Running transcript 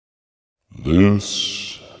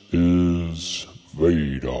This is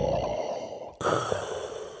VEDA.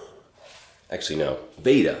 Actually, no.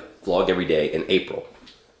 VEDA, vlog every day in April.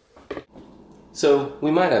 So, we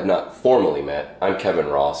might have not formally met. I'm Kevin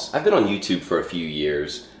Ross. I've been on YouTube for a few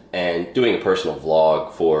years and doing a personal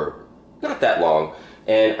vlog for not that long.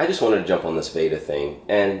 And I just wanted to jump on this VEDA thing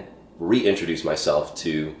and reintroduce myself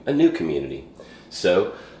to a new community.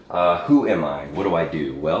 So, who am I? What do I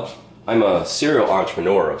do? Well, I'm a serial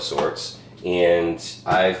entrepreneur of sorts. And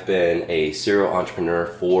I've been a serial entrepreneur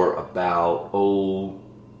for about,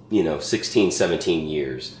 16, 17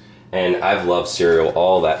 years. And I've loved cereal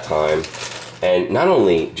all that time. And not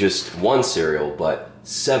only just one cereal, but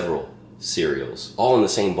several cereals, all in the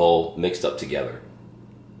same bowl, mixed up together.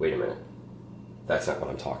 Wait a minute. That's not what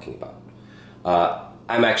I'm talking about.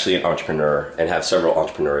 I'm actually an entrepreneur and have several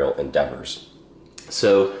entrepreneurial endeavors.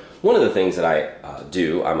 So one of the things that I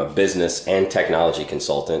do, I'm a business and technology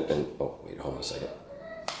consultant. And oh, wait, hold on a second.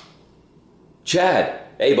 Chad,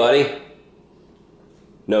 hey buddy.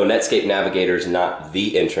 No, Netscape Navigator is not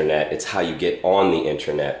the internet. It's how you get on the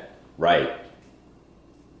internet. Right.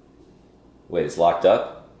 Wait, it's locked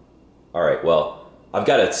up? All right, well, I've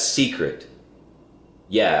got a secret.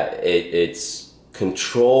 Yeah, it's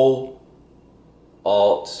Control,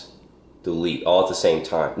 Alt, Delete, all at the same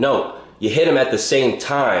time. No, you hit them at the same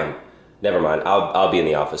time. Never mind, I'll be in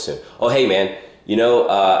the office soon. Oh, hey man, you know,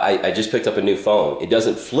 I just picked up a new phone. It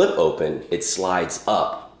doesn't flip open, it slides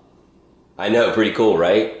up. I know, pretty cool,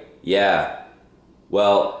 right? Yeah.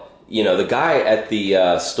 Well, you know, the guy at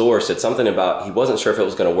the store said something about, he wasn't sure if it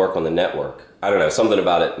was going to work on the network. I don't know, something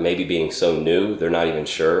about it maybe being so new, they're not even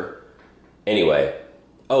sure. Anyway,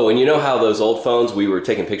 oh, and you know how those old phones, we were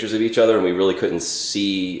taking pictures of each other and we really couldn't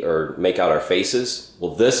see or make out our faces?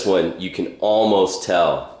 Well, this one, you can almost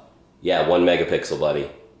tell. Yeah, 1 megapixel, buddy.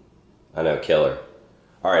 I know, killer.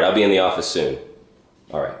 All right, I'll be in the office soon.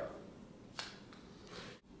 All right.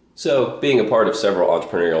 So, being a part of several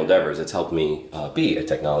entrepreneurial endeavors, it's helped me be a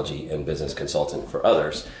technology and business consultant for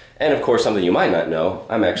others. And of course, something you might not know,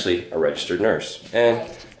 I'm actually a registered nurse and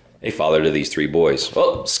a father to these 3 boys.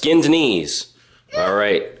 Oh, skinned knees. All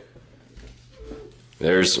right.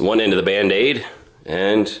 There's one end of the Band-Aid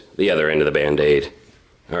and the other end of the Band-Aid.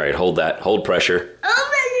 All right, hold that. Hold pressure.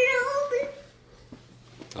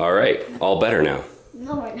 All right, all better now.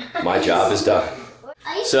 No, we're not. My job is done.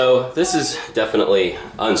 So this is definitely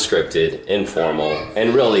unscripted, informal,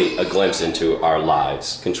 and really a glimpse into our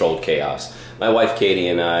lives, controlled chaos. My wife Katie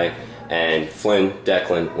and I, and Flynn,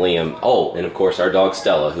 Declan, Liam, oh, and of course our dog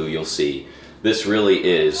Stella, who you'll see. This really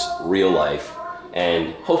is real life,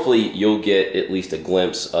 and hopefully you'll get at least a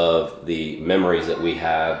glimpse of the memories that we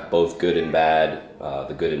have, both good and bad,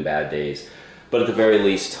 the good and bad days. But at the very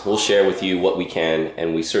least, we'll share with you what we can,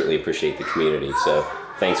 and we certainly appreciate the community. So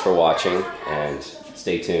thanks for watching, and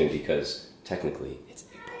stay tuned because technically it's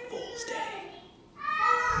April Fool's Day.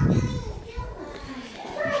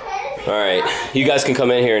 All right, you guys can come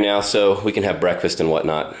in here now so we can have breakfast and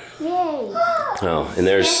whatnot. Yay! Oh, and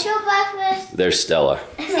there's Stella.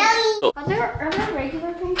 Oh. Are there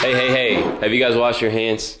regular pancakes? Hey! Have you guys washed your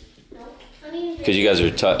hands? No. Because you guys are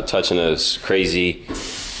touching those crazy.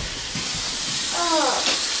 Oh.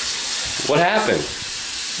 What happened?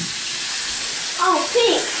 Oh,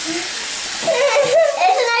 pink.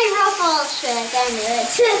 It's a nice ruffle trick. I knew it.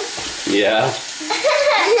 Yeah.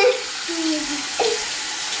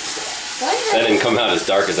 That didn't come out as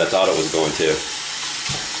dark as I thought it was going to. It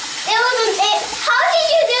wasn't. How did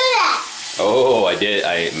you do that? Oh, I did.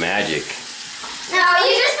 Magic. No,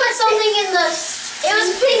 you just put something in the. It was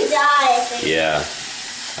pink dye, I think. Yeah.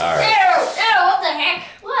 All right. Ew, what the heck?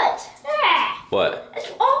 What? What? It's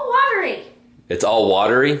all watery. It's all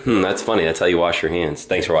watery? That's funny. That's how you wash your hands.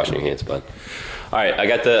 Thanks for washing your hands, bud. All right, I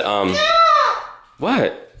got the,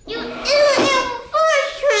 What? You did an April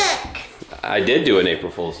Fool's trick. I did do an April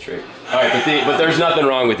Fool's trick. All right, but there's nothing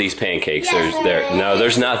wrong with these pancakes. Yes, No,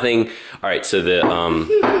 there's nothing. All right, so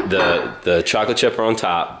the chocolate chip are on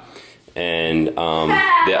top, and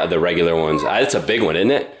the regular ones. That's a big one,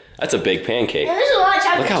 isn't it? That's a big pancake. Yeah, there's a lot of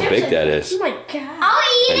chocolate Look how chips big in that it. is. Oh my god. I'll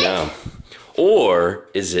eat it. I know. Or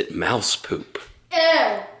is it mouse poop? Ew.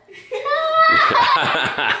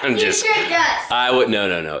 I'm just. You tricked us. I would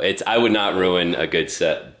no. I would not ruin a good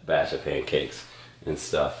set batch of pancakes and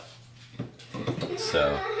stuff.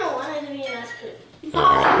 So. I don't want it to be mouse poop. All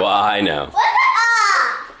right. Well, I know.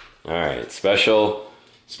 What All right. Special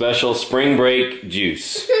spring break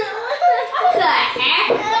juice. What the heck?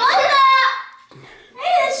 What the?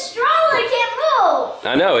 Hey, it's strong. I can't move.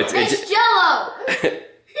 I know it's Jell-O.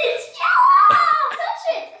 It's Jell-O. Touch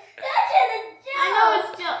it. Touch it. It's Jell-O. I know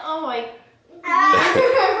it's Jell-O. Oh my.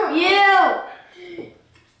 You.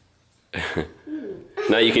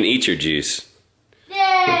 Now you can eat your juice.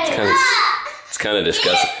 Yay! It's kind of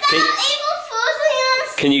disgusting.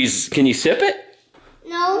 Can you sip it?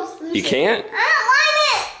 No. You can't? I don't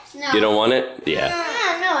want it. No. You don't want it? Yeah. No,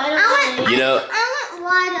 I don't want it. You know, I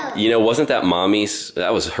want water. you know, wasn't that Mommy's?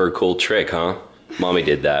 That was her cool trick, huh? Mommy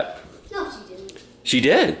did that. No, she didn't. She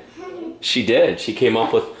did. She did. She came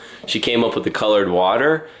up with the colored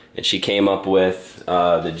water, and she came up with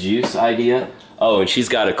the juice idea. Oh, and she's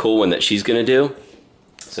got a cool one that she's gonna do.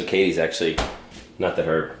 So Katie's actually, not that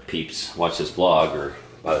her peeps watch this vlog, or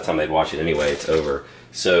by the time they'd watch it anyway, it's over.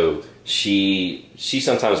 So she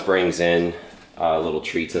sometimes brings in little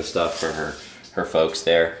treats and stuff for her folks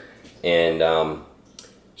there, and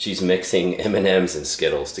she's mixing M&Ms and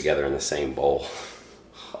Skittles together in the same bowl.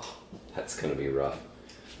 Oh, that's gonna be rough.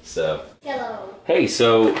 So, Hello. hey,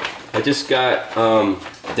 so I just got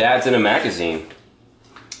Dads in a Magazine.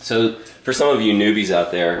 So for some of you newbies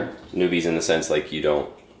out there, newbies in the sense like you don't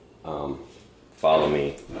follow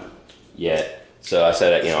me yet. So I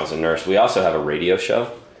said, I was a nurse. We also have a radio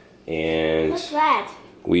show, and What's that?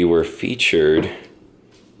 we were featured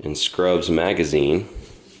in Scrubs magazine,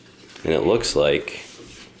 and it looks like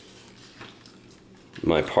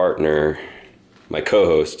my partner, my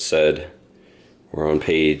co-host, said we're on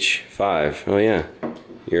page 5. Oh yeah,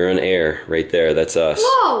 you're on air right there. That's us.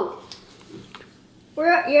 Whoa!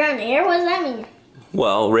 You're on air? What does that mean?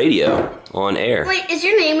 Well, radio on air. Wait, is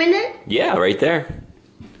your name in it? Yeah, right there.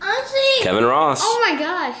 Honestly. Kevin Ross. Oh my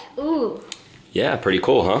gosh. Ooh. Yeah, pretty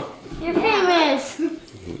cool, huh? You're famous.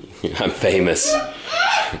 I'm famous.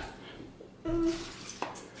 Oh,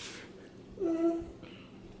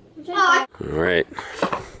 All right.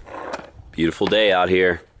 Beautiful day out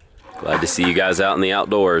here. Glad to see you guys out in the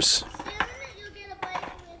outdoors.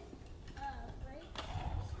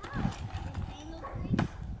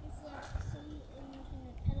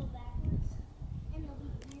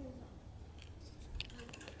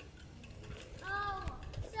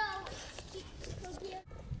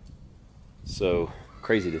 So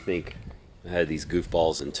crazy to think I had these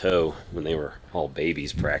goofballs in tow when they were all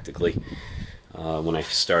babies practically. When I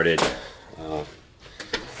started one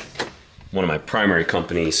of my primary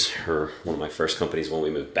companies, or one of my first companies when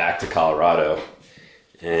we moved back to Colorado,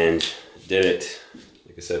 and did it,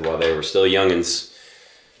 like I said, while they were still youngins,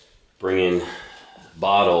 bringing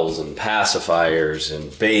bottles and pacifiers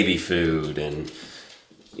and baby food and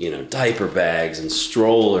diaper bags and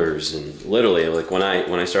strollers, and literally, like when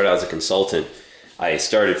I started out as a consultant, I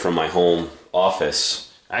started from my home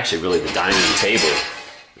office, actually really the dining table.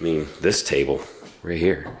 I mean, this table right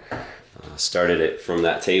here. Started it from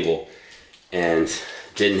that table, and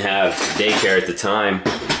didn't have daycare at the time.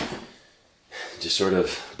 Just sort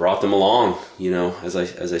of brought them along, as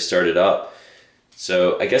I started up.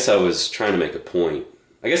 So I guess I was trying to make a point.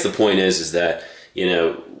 I guess the point is that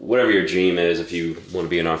whatever your dream is, if you want to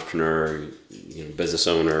be an entrepreneur, business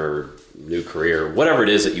owner, new career, whatever it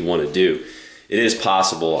is that you want to do, it is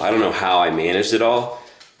possible. I don't know how I managed it all.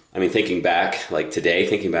 I mean, thinking back, like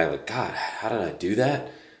God, how did I do that?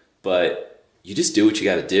 But you just do what you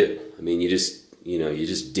got to do. I mean, you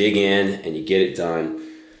just dig in and you get it done.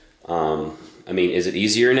 I mean, is it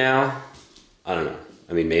easier now? I don't know.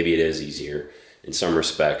 I mean, maybe it is easier in some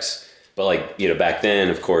respects. But back then,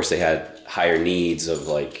 of course, they had higher needs of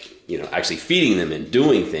actually feeding them and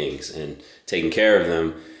doing things and taking care of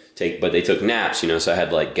them. But they took naps, so I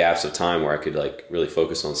had gaps of time where I could really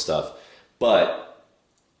focus on stuff. But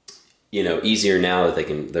easier now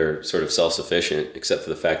that they're sort of self-sufficient, except for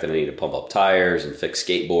the fact that I need to pump up tires and fix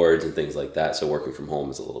skateboards and things like that. So working from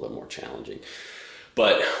home is a little bit more challenging.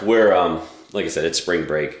 But we're, like I said, it's spring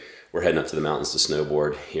break. We're heading up to the mountains to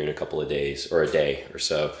snowboard here in a couple of days, or a day or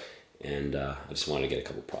so. And I just wanted to get a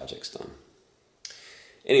couple projects done.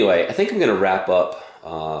 Anyway, I think I'm going to wrap up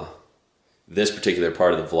this particular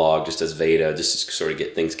part of the vlog just as VEDA, just to sort of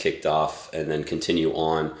get things kicked off, and then continue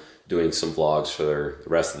on doing some vlogs for the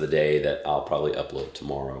rest of the day that I'll probably upload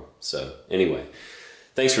tomorrow. So anyway,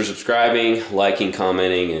 thanks for subscribing, liking,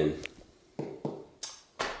 commenting, and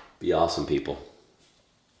be awesome, people.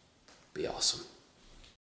 Be awesome.